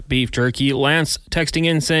best beef jerky. Lance texting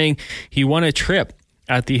in saying he won a trip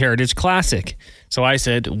at the Heritage Classic. So I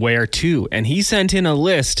said, where to? And he sent in a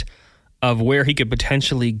list of where he could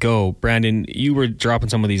potentially go. Brandon, you were dropping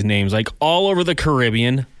some of these names, like all over the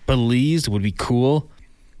Caribbean. Belize would be cool.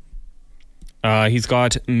 He's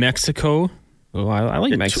got Mexico. Oh, I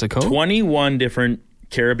like Mexico. 21 different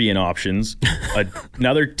Caribbean options.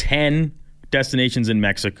 Another 10 destinations in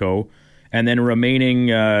Mexico. And then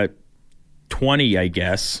remaining 20, I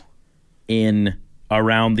guess, in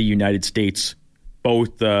around the United States.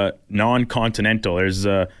 Both non-continental. There's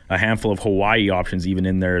a handful of Hawaii options even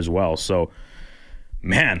in there as well. So,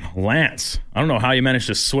 man, Lance, I don't know how you managed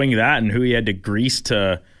to swing that and who you had to grease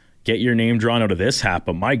to get your name drawn out of this hat,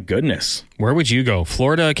 but my goodness. Where would you go?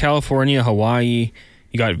 Florida, California, Hawaii.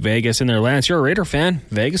 You got Vegas in there. Lance, you're a Raider fan.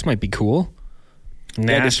 Vegas might be cool.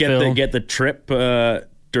 Nashville. Yeah, get the trip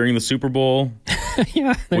during the Super Bowl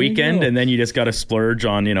weekend, and then you just got to splurge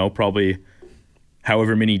on, probably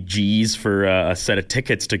however many G's for a set of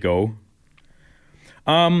tickets to go.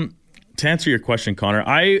 To answer your question, Connor,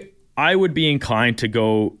 I would be inclined to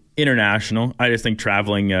go international. I just think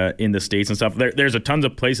traveling in the States and stuff, there's a tons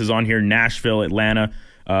of places on here, Nashville, Atlanta,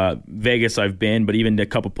 Vegas I've been, but even a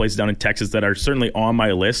couple places down in Texas that are certainly on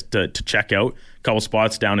my list to check out. A couple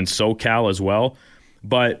spots down in SoCal as well.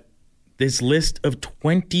 But this list of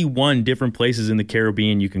 21 different places in the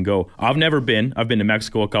Caribbean you can go. I've never been. I've been to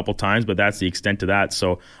Mexico a couple times, but that's the extent to that.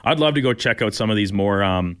 So I'd love to go check out some of these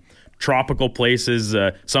more tropical places,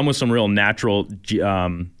 some with some real natural,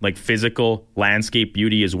 like physical landscape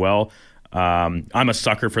beauty as well. I'm a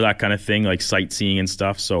sucker for that kind of thing, like sightseeing and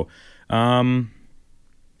stuff. So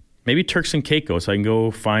maybe Turks and Caicos. I can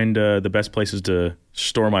go find the best places to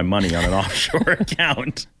store my money on an offshore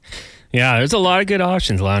account. Yeah, there's a lot of good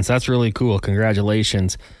options, Lance. That's really cool.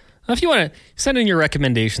 Congratulations. If you want to send in your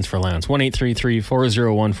recommendations for Lance,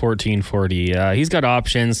 1-833-401-1440. He's got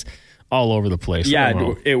options all over the place. Yeah,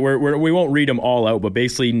 we won't read them all out, but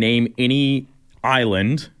basically name any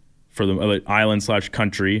island for the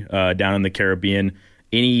island/country down in the Caribbean,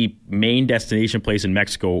 any main destination place in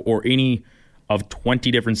Mexico, or any of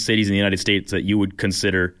 20 different cities in the United States that you would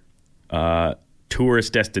consider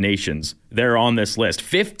tourist destinations. They're on this list.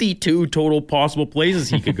 52 total possible places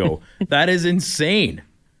he could go. That is insane.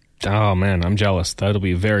 Oh, man, I'm jealous. That'll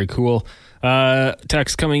be very cool.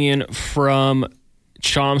 Text coming in from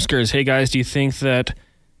Chomskers. Hey, guys, do you think that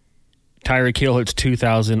Tyreek Hill hits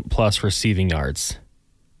 2,000 plus receiving yards?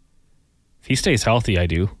 If he stays healthy, I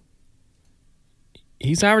do.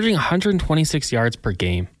 He's averaging 126 yards per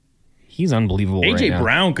game. He's unbelievable right now. A.J.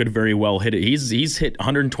 Brown could very well hit it. He's hit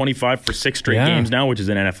 125 for 6 straight games now, which is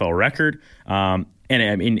an NFL record. And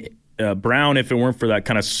I mean, Brown, if it weren't for that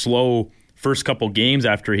kind of slow first couple games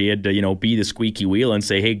after he had to, be the squeaky wheel and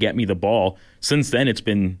say, "Hey, get me the ball." Since then, it's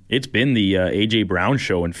been the A.J. Brown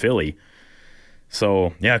show in Philly.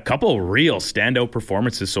 So yeah, a couple of real standout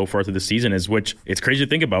performances so far through the season, which it's crazy to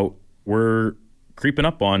think about. We're creeping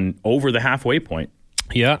up on over the halfway point.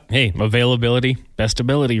 Yeah. Hey, availability, best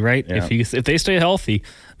ability, right? Yeah. If they stay healthy,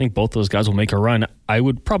 I think both those guys will make a run. I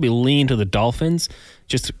would probably lean to the Dolphins,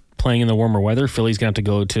 just playing in the warmer weather. Philly's going to have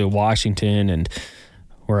to go to Washington and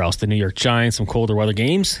where else? The New York Giants, some colder weather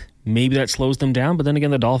games. Maybe that slows them down. But then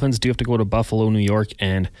again, the Dolphins do have to go to Buffalo, New York,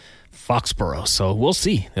 and Foxborough. So we'll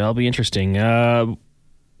see. That'll be interesting.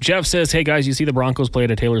 Jeff says, "Hey guys, you see the Broncos played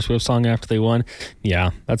a Taylor Swift song after they won?" Yeah,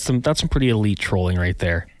 that's some pretty elite trolling right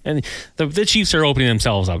there. And the Chiefs are opening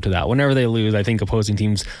themselves up to that. Whenever they lose, I think opposing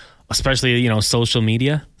teams, especially social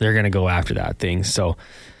media, they're going to go after that thing. So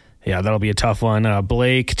yeah, that'll be a tough one.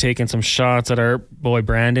 Blake taking some shots at our boy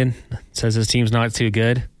Brandon. Says his team's not too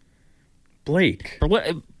good. Blake.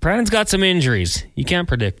 Brandon's got some injuries. You can't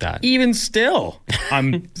predict that. Even still,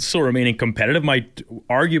 I'm still remaining competitive.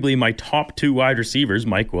 Arguably my top 2 wide receivers,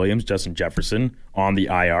 Mike Williams, Justin Jefferson, on the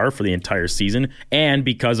IR for the entire season. And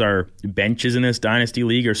because our benches in this Dynasty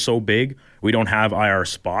League are so big, we don't have IR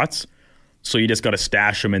spots. So you just got to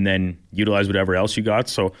stash them and then utilize whatever else you got.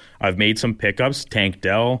 So I've made some pickups. Tank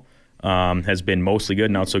Dell has been mostly good,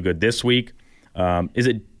 not so good this week. Is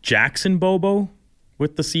it Jackson Bobo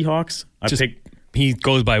with the Seahawks? He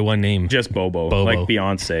goes by one name. Just Bobo. Like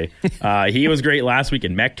Beyonce. He was great last week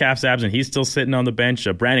in Metcalf's absence. He's still sitting on the bench.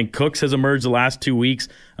 Brandon Cooks has emerged the last 2 weeks,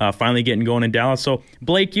 finally getting going in Dallas. So,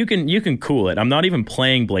 Blake, you can cool it. I'm not even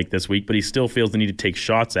playing Blake this week, but he still feels the need to take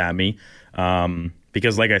shots at me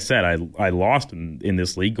because, like I said, I lost in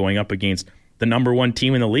this league going up against the number one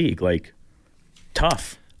team in the league. Like,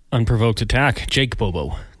 tough. Unprovoked attack. Jake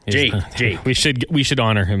Bobo. Jake. We should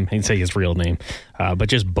honor him and say his real name. But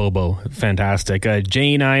just Bobo. Fantastic.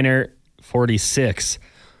 J Niner 46,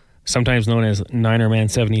 sometimes known as Niner Man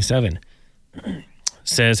 77,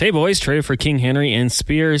 says, "Hey boys, traded for King Henry and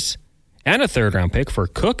Spears and a 3rd round pick for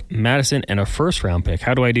Cook, Madison, and a 1st round pick.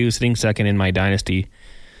 How do I do sitting second in my dynasty?"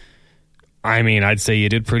 I mean, I'd say you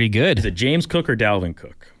did pretty good. Is it James Cook or Dalvin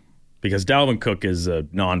Cook? Because Dalvin Cook is a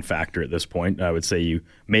non-factor at this point. I would say you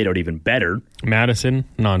made out even better. Madison,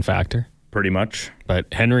 non-factor. Pretty much.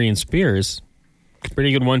 But Henry and Spears,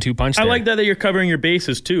 pretty good 1-2 punch there. I like that you're covering your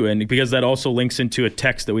bases too, and because that also links into a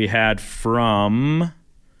text that we had from...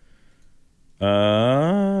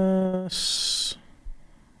 who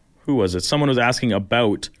was it? Someone was asking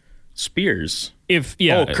about Spears.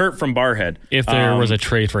 Kurt from Barhead. If there was a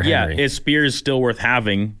trade for Henry. Yeah, is Spears still worth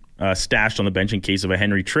having stashed on the bench in case of a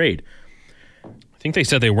Henry trade? I think they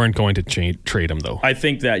said they weren't going to trade him, though. I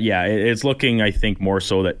think that, it's looking, I think, more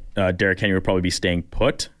so that Derrick Henry would probably be staying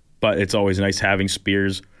put, but it's always nice having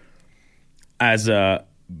Spears as a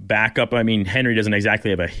backup. I mean, Henry doesn't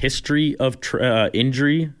exactly have a history of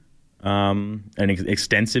injury, an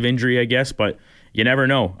extensive injury, I guess, but you never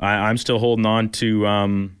know. I'm still holding on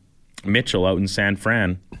to Mitchell out in San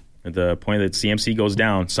Fran. At the point that CMC goes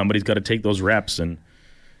down, somebody's got to take those reps, and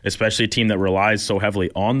especially a team that relies so heavily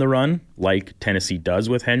on the run, like Tennessee does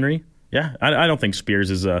with Henry. Yeah, I don't think Spears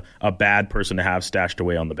is a bad person to have stashed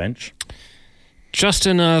away on the bench.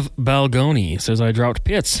 Justin of Balgoni says, "I dropped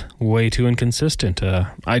Pitts. Way too inconsistent."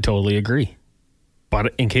 I totally agree.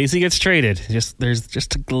 But in case he gets traded, there's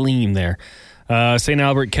just a gleam there. St.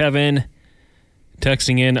 Albert Kevin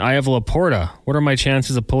texting in, "I have Laporta. What are my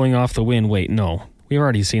chances of pulling off the win?" Wait, no. We've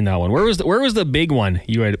already seen that one. Where was the big one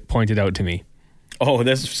you had pointed out to me? Oh,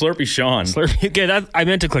 that's Slurpee Sean. Okay, I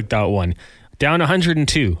meant to click that one. Down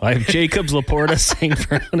 102. I have Jacobs, Laporta, St.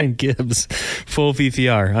 Brown, and Gibbs. Full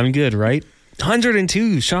PPR. I'm good, right?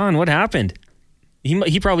 102. Sean, what happened?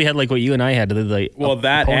 He probably had like what you and I had. Well,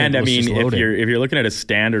 that and I mean, if you're looking at a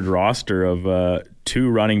standard roster of 2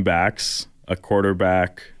 running backs, a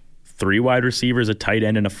quarterback, 3 wide receivers, a tight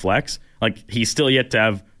end, and a flex, like he's still yet to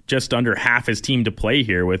have just under half his team to play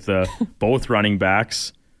here with both running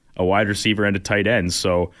backs, a wide receiver, and a tight end.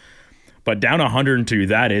 So, but down 102,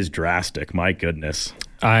 that is drastic. My goodness.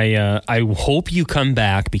 I hope you come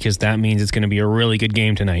back because that means it's going to be a really good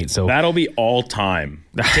game tonight. So that'll be all time.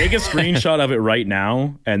 Take a screenshot of it right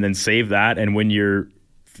now and then save that. And when you're,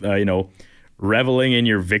 reveling in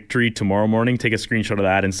your victory tomorrow morning, take a screenshot of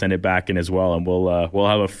that and send it back in as well. And we'll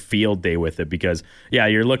have a field day with it because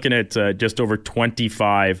you're looking at just over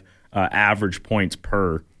 25 average points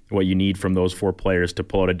per what you need from those 4 players to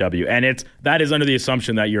pull out a W. And that is under the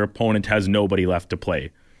assumption that your opponent has nobody left to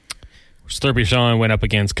play. Slurpee Sean went up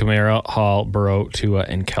against Kamara, Hall, Burrow, Tua,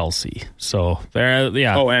 and Kelsey. So there,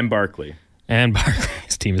 yeah. Oh, and Barkley.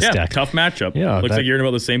 His team is stacked. Tough matchup. Yeah, looks like you're in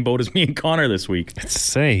about the same boat as me and Connor this week. Let's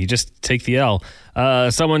say you just take the L.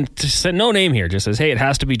 Someone said no name here. Just says, hey, it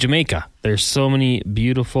has to be Jamaica. There's so much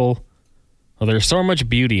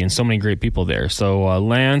beauty and so many great people there. So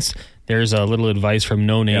Lance, there's a little advice from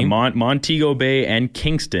no name. Yeah, Montego Bay and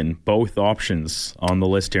Kingston, both options on the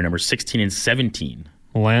list here, number 16 and 17.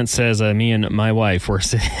 Lance says, me and my wife were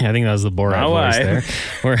sitting, I think that was the Borat voice there,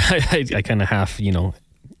 where I kind of half,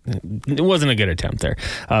 it wasn't a good attempt there.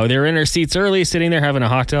 They were in their seats early, sitting there having a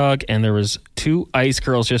hot dog, and there was 2 ice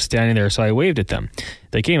girls just standing there, so I waved at them.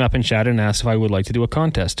 They came up and chatted and asked if I would like to do a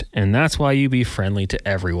contest, and that's why you be friendly to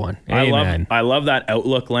everyone. Amen. I love that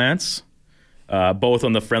outlook, Lance, both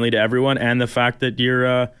on the friendly to everyone and the fact that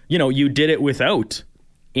you're, you did it without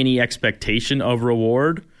any expectation of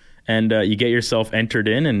reward. And you get yourself entered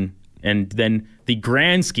in, and then the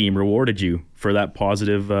grand scheme rewarded you for that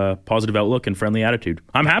positive outlook and friendly attitude.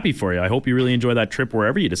 I'm happy for you. I hope you really enjoy that trip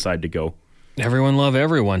wherever you decide to go. Everyone love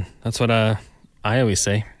everyone. That's what I always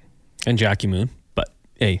say. And Jackie Moon. But,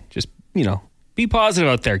 hey, just, be positive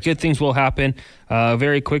out there. Good things will happen.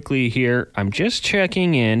 Very quickly here, I'm just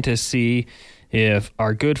checking in to see if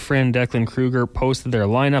our good friend Declan Kruger posted their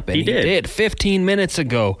lineup, and he did 15 minutes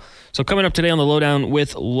ago. So coming up today on the Lowdown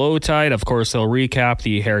with Low Tide, of course, they'll recap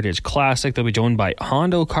the Heritage Classic. They'll be joined by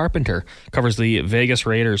Hondo Carpenter, covers the Vegas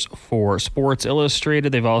Raiders for Sports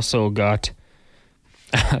Illustrated. They've also got,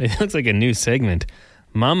 it looks like a new segment,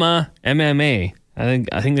 Mama MMA.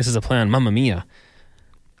 I think this is a plan. Mamma mia.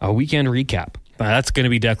 A weekend recap. That's going to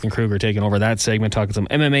be Declan Kruger taking over that segment, talking some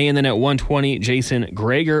MMA. And then at 1:20, Jason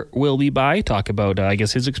Greger will be by, talk about,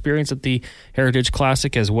 his experience at the Heritage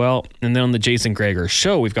Classic as well. And then on the Jason Greger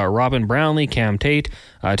Show, we've got Robin Brownlee, Cam Tate,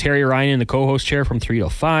 Terry Ryan in the co-host chair from 3 to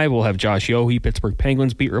 5. We'll have Josh Yohe, Pittsburgh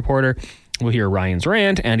Penguins beat reporter. We'll hear Ryan's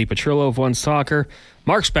Rant, Andy Petrillo of One Soccer,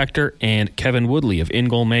 Mark Spector, and Kevin Woodley of In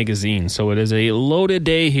Goal Magazine. So it is a loaded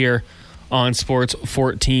day here on Sports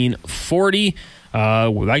 1440.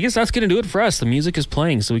 I guess that's going to do it for us. The music is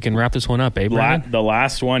playing, so we can wrap this one up, eh, Brandon? The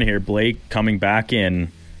last one here, Blake coming back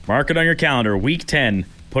in. Mark it on your calendar. Week 10,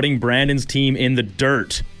 putting Brandon's team in the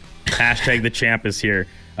dirt. Hashtag the champ is here.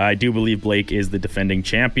 I do believe Blake is the defending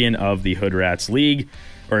champion of the Hood Rats League,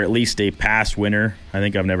 or at least a past winner. I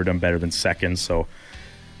think I've never done better than second, so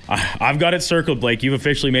I've got it circled, Blake. You've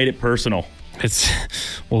officially made it personal.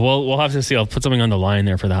 We'll have to see. I'll put something on the line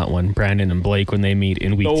there for that one. Brandon and Blake when they meet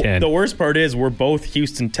in week 10. The worst part is we're both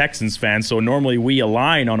Houston Texans fans, so normally we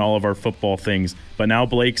align on all of our football things, but now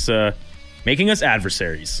Blake's making us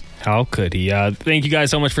adversaries. How could he? Thank you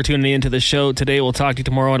guys so much for tuning into the show today. We'll talk to you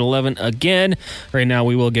tomorrow at 11 again. Right now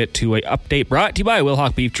we will get to an update brought to you by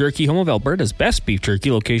Wilhauk Beef Jerky, home of Alberta's best beef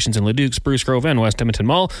jerky, locations in Leduc, Spruce Grove, and West Edmonton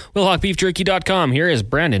Mall. WilhaukBeefJerky.com. Here is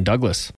Brandon Douglas.